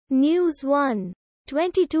News 1.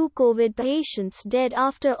 22 COVID patients dead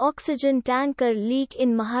after oxygen tanker leak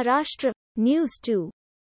in Maharashtra. News 2.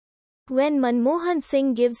 When Manmohan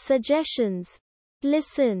Singh gives suggestions.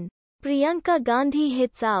 Listen. Priyanka Gandhi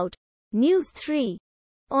hits out. News 3.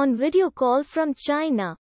 On video call from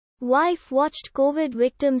China. Wife watched COVID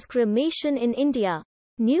victims' cremation in India.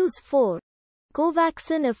 News 4.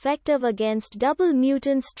 Covaxin effective against double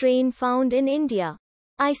mutant strain found in India.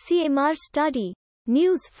 ICMR study.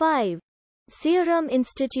 News 5. Serum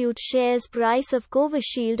Institute shares price of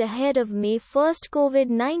Covisheild ahead of May 1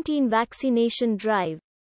 COVID-19 vaccination drive.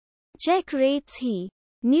 Check rates he.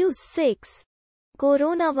 News 6.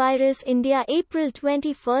 Coronavirus India April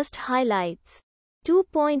 21 highlights.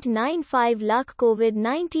 2.95 lakh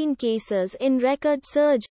COVID-19 cases in record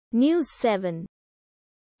surge. News 7.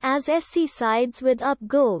 As SC sides with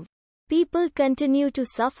Govt, people continue to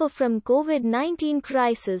suffer from COVID-19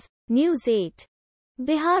 crisis. News 8.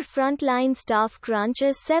 Bihar frontline staff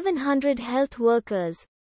crunches 700 health workers.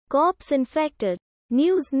 Corpse infected.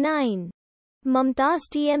 News 9. Mamata's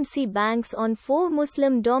TMC banks on 4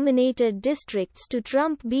 Muslim-dominated districts to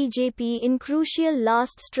Trump BJP in crucial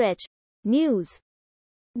last stretch. News.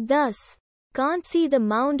 Thus, can't see the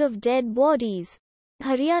mound of dead bodies.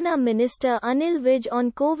 Haryana Minister Anil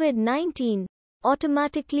on COVID-19,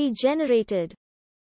 automatically generated.